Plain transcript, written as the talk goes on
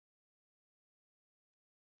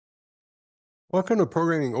Welcome to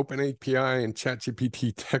Programming OpenAPI and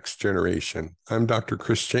ChatGPT text generation. I'm Dr.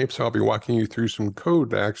 Chris James. So I'll be walking you through some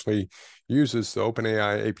code that actually uses the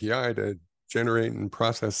OpenAI API to generate and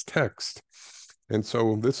process text. And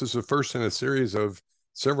so this is the first in a series of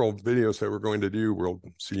several videos that we're going to do. We'll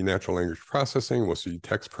see natural language processing, we'll see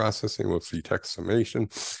text processing, we'll see text summation.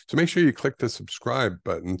 So make sure you click the subscribe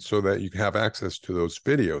button so that you can have access to those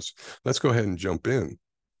videos. Let's go ahead and jump in.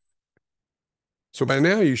 So by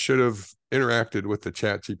now you should have interacted with the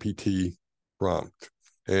ChatGPT prompt.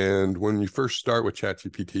 And when you first start with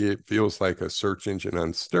ChatGPT, it feels like a search engine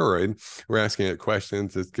on steroid. We're asking it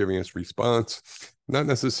questions, it's giving us response, not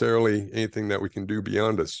necessarily anything that we can do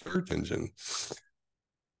beyond a search engine.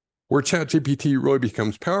 Where ChatGPT really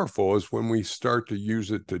becomes powerful is when we start to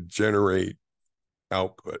use it to generate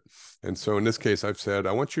output. And so in this case, I've said,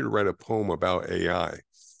 I want you to write a poem about AI.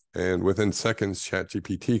 And within seconds,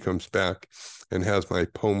 ChatGPT comes back and has my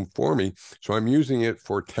poem for me. So I'm using it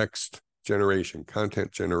for text generation,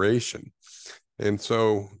 content generation. And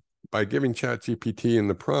so by giving ChatGPT in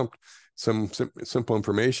the prompt some simple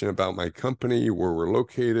information about my company, where we're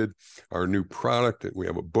located, our new product, we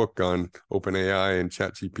have a book on OpenAI and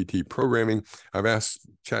ChatGPT programming, I've asked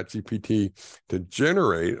ChatGPT to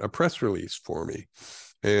generate a press release for me.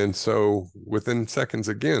 And so within seconds,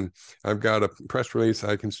 again, I've got a press release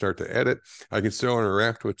I can start to edit. I can still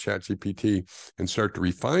interact with ChatGPT and start to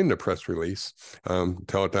refine the press release.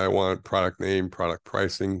 Tell it that I want product name, product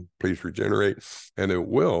pricing, please regenerate, and it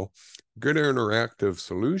will. Good interactive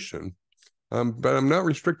solution. But I'm not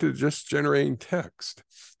restricted to just generating text.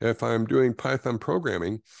 If I'm doing Python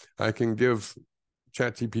programming, I can give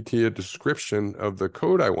ChatGPT a description of the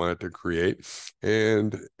code I want it to create,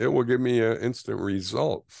 and it will give me an instant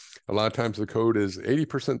result. A lot of times the code is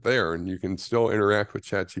 80% there, and you can still interact with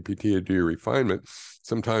ChatGPT to do your refinement.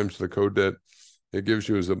 Sometimes the code that it gives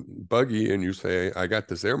you is a buggy, and you say, I got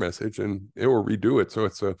this error message, and it will redo it. So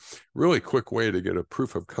it's a really quick way to get a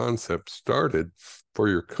proof of concept started for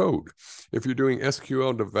your code. If you're doing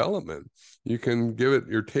SQL development, you can give it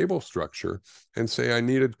your table structure and say, I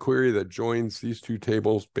need a query that joins these two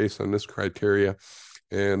tables based on this criteria,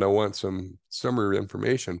 and I want some summary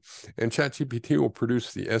information. And ChatGPT will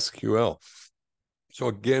produce the SQL. So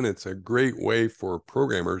again, it's a great way for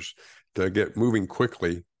programmers to get moving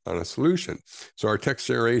quickly on a solution. So our text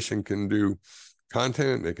generation can do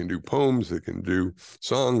content, it can do poems, it can do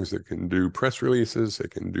songs, it can do press releases, it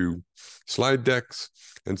can do slide decks.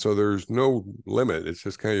 And so there's no limit. It's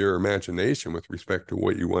just kind of your imagination with respect to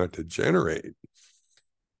what you want to generate.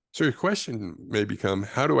 So your question may become,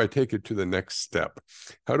 how do I take it to the next step?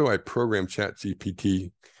 How do I program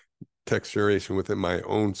ChatGPT text generation within my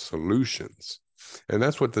own solutions? And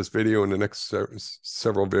that's what this video and the next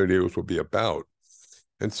several videos will be about.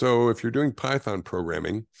 And so if you're doing Python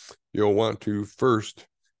programming, you'll want to first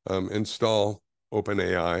install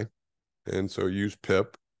OpenAI. And so use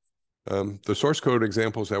pip. The source code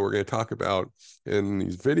examples that we're going to talk about in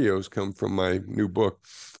these videos come from my new book,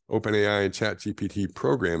 OpenAI and ChatGPT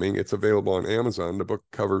Programming. It's available on Amazon. The book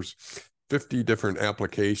covers 50 different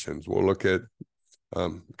applications. We'll look at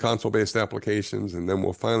console-based applications, and then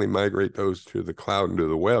we'll finally migrate those to the cloud and to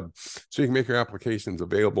the web. So you can make your applications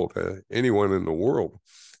available to anyone in the world.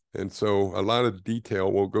 And so a lot of detail,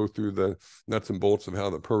 we'll go through the nuts and bolts of how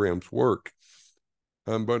the programs work.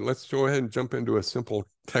 But let's go ahead and jump into a simple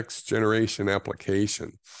text generation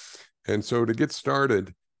application. And so to get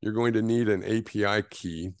started, you're going to need an API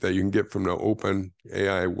key that you can get from the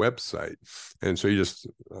OpenAI website. And so you just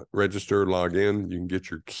register, log in, you can get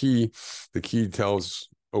your key. The key tells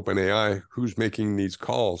OpenAI who's making these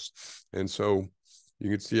calls. And so you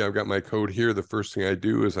can see I've got my code here. The first thing I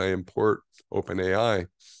do is I import OpenAI,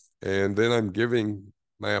 and then I'm giving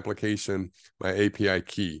my application my API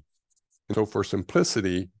key. And so for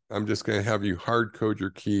simplicity, I'm just going to have you hard code your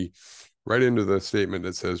key right into the statement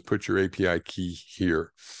that says, put your API key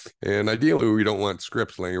here. And ideally, we don't want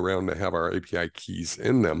scripts laying around to have our API keys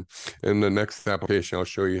in them. In the next application, I'll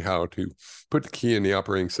show you how to put the key in the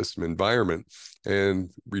operating system environment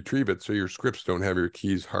and retrieve it so your scripts don't have your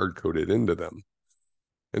keys hard-coded into them.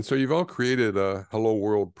 And so you've all created a Hello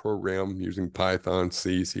World program using Python,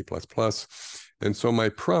 C, C++. And so my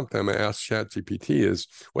prompt I'm going to ask ChatGPT is,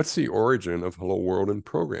 what's the origin of Hello World in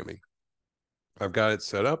programming? I've got it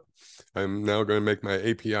set up. I'm now going to make my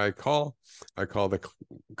API call. I call the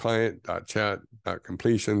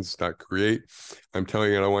client.chat.completions.create. I'm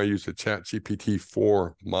telling it I want to use the ChatGPT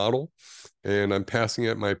 4 model, and I'm passing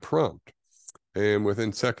it my prompt. And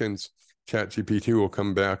within seconds, ChatGPT will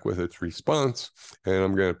come back with its response, and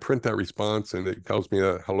I'm going to print that response, and it tells me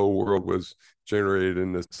that Hello World was generated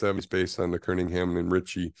in the 70s based on the Kernighan and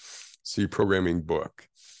Ritchie C programming book.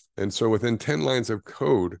 And so within 10 lines of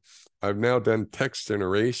code, I've now done text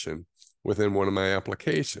generation within one of my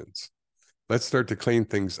applications. Let's start to clean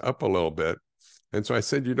things up a little bit. And so I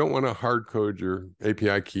said, you don't want to hard code your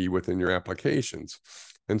API key within your applications.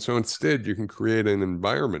 And so instead, you can create an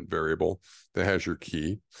environment variable that has your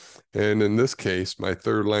key. And in this case, my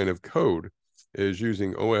third line of code is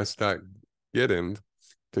using os.getInd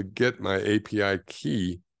to get my API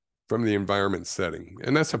key from the environment setting.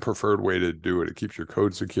 And that's a preferred way to do it. It keeps your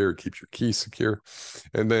code secure, it keeps your key secure.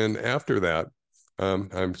 And then after that,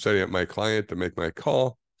 I'm setting up my client to make my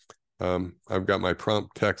call. I've got my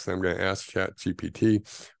prompt text. I'm going to ask ChatGPT,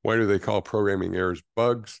 why do they call programming errors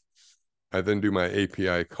bugs? I then do my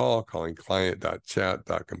API call, calling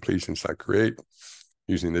client.chat.completions.create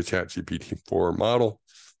using the ChatGPT 4 model.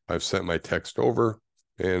 I've sent my text over,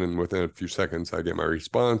 and within a few seconds, I get my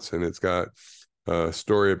response, and it's got a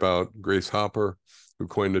story about Grace Hopper, who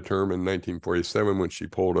coined the term in 1947 when she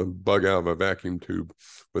pulled a bug out of a vacuum tube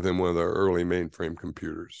within one of the early mainframe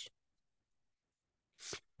computers.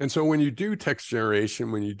 And so when you do text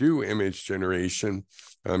generation, when you do image generation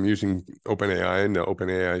using OpenAI and the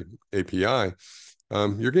OpenAI API,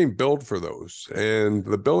 you're getting billed for those. And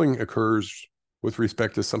the billing occurs with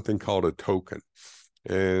respect to something called a token.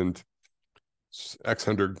 And X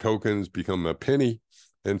hundred tokens become a penny.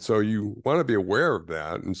 And so you want to be aware of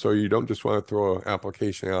that. And so you don't just want to throw an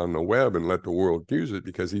application out on the web and let the world use it,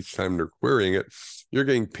 because each time they're querying it, you're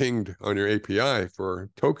getting pinged on your API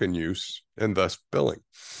for token use and thus billing.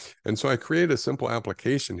 And so I create a simple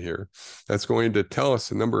application here that's going to tell us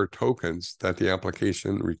the number of tokens that the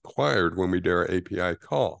application required when we did our API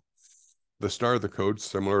call. The start of the code,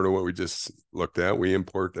 similar to what we just looked at, we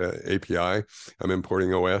import the API. I'm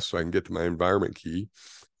importing OS so I can get to my environment key.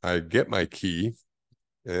 I get my key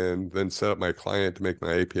and then set up my client to make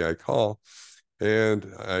my API call. And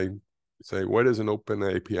I say, what is an open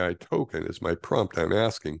API token is my prompt I'm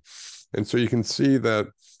asking. And so you can see that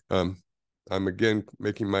I'm again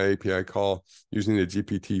making my API call using the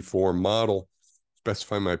GPT-4 model,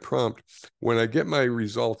 specify my prompt. When I get my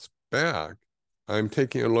results back, I'm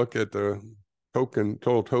taking a look at the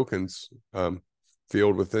total tokens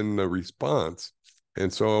field within the response.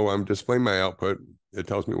 And so I'm displaying my output. It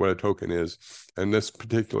tells me what a token is. And this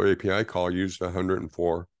particular API call used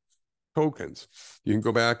 104 tokens. You can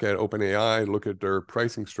go back at OpenAI, look at their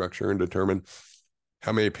pricing structure and determine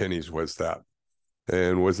how many pennies was that.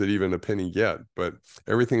 And was it even a penny yet? But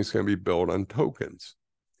everything's going to be built on tokens.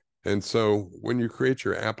 And so when you create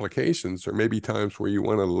your applications, there may be times where you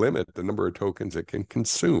want to limit the number of tokens it can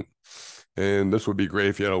consume. And this would be great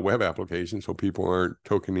if you had a web application so people aren't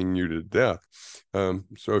tokening you to death.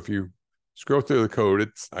 So if you scroll through the code,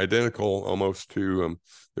 it's identical almost to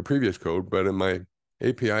the previous code, but in my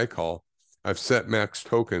API call, I've set max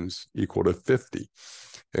tokens equal to 50.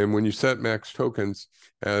 And when you set max tokens,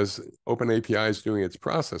 as OpenAPI is doing its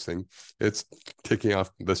processing, it's ticking off,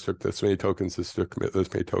 this took this many tokens, this took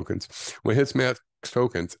this many tokens. When it hits max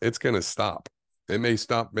tokens, it's going to stop. It may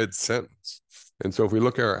stop mid-sentence. And so if we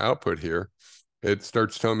look at our output here, it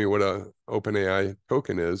starts telling me what a OpenAI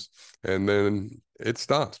token is, and then it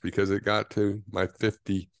stops because it got to my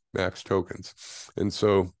 50 max tokens. And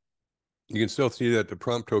so you can still see that the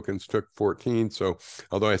prompt tokens took 14. So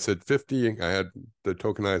although I said 50, I had to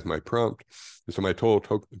tokenize my prompt. So my total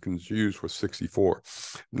tokens used was 64.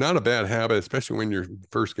 Not a bad habit, especially when you're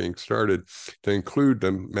first getting started, to include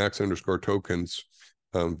the max underscore tokens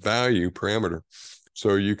value parameter.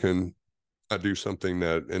 So you can not do something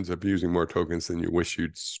that ends up using more tokens than you wish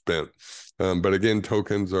you'd spent. But again,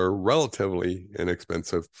 tokens are relatively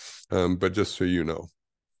inexpensive, but just so you know.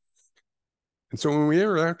 And so when we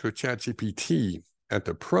interact with ChatGPT at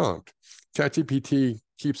the prompt, ChatGPT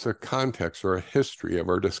keeps a context or a history of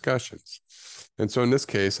our discussions. And so in this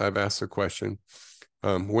case, I've asked the question,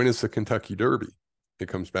 when is the Kentucky Derby? It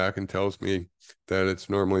comes back and tells me that it's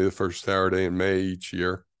normally the first Saturday in May each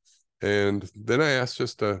year. And then I asked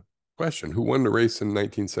just a question, who won the race in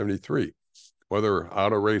 1973? Whether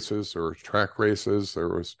auto races or track races, there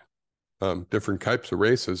was different types of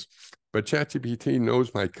races. But ChatGPT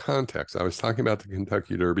knows my context. I was talking about the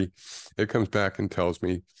Kentucky Derby. It comes back and tells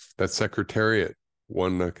me that Secretariat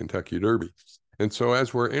won the Kentucky Derby. And so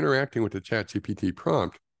as we're interacting with the ChatGPT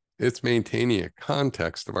prompt, it's maintaining a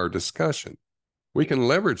context of our discussion. We can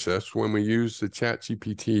leverage this when we use the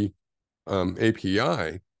ChatGPT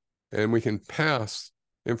API, and we can pass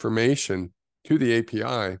information to the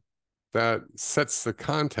API that sets the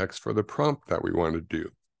context for the prompt that we want to do.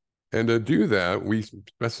 And to do that, we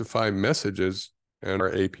specify messages in our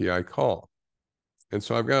API call. And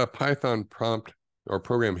so I've got a Python prompt or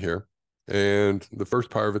program here And the first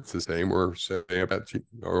part of it's the same. We're setting up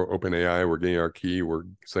our OpenAI, we're getting our key, we're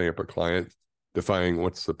setting up a client, defining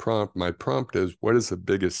what's the prompt. My prompt is, what is the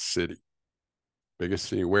biggest city? Biggest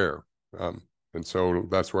city where? And so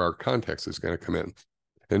that's where our context is going to come in.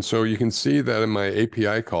 And so you can see that in my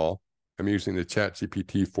API call, I'm using the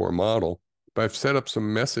ChatGPT 4 model, but I've set up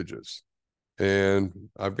some messages. And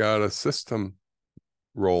I've got a system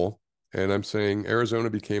role, and I'm saying Arizona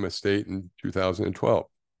became a state in 2012.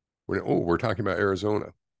 We're talking about Arizona.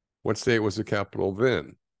 What state was the capital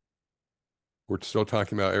then? We're still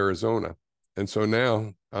talking about Arizona. And so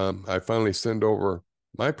now I finally send over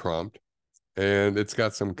my prompt, and it's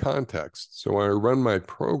got some context. So when I run my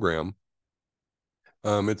program,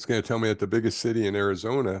 it's going to tell me that the biggest city in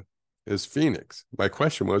Arizona is Phoenix. My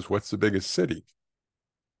question was, what's the biggest city?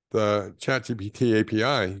 The ChatGPT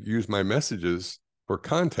API used my messages for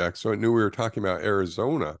context, so it knew we were talking about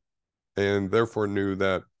Arizona, and therefore knew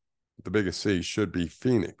that the biggest city should be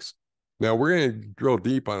Phoenix. Now, we're going to drill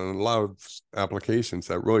deep on a lot of applications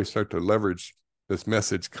that really start to leverage this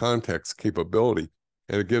message context capability,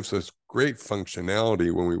 and it gives us great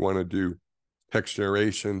functionality when we want to do text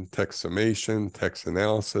generation, text summation, text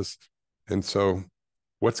analysis. And so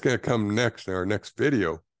what's going to come next in our next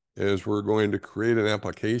video is we're going to create an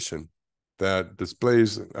application that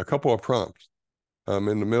displays a couple of prompts. In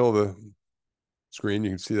the middle of the screen,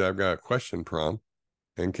 you can see that I've got a question prompt,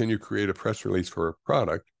 and can you create a press release for a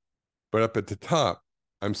product? But up at the top,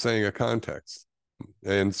 I'm saying a context.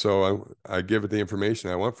 And so I give it the information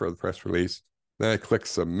I want for the press release. Then I click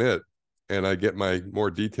submit, and I get my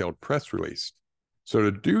more detailed press release. So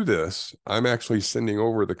to do this, I'm actually sending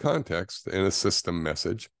over the context in a system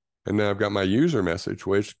message. And now I've got my user message,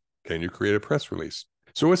 which, can you create a press release?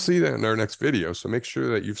 So we'll see that in our next video. So make sure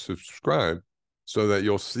that you've subscribed so that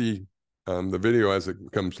you'll see the video as it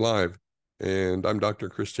comes live. And I'm Dr.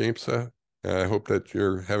 Chris James. And I hope that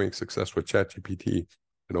you're having success with ChatGPT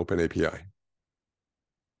and OpenAPI.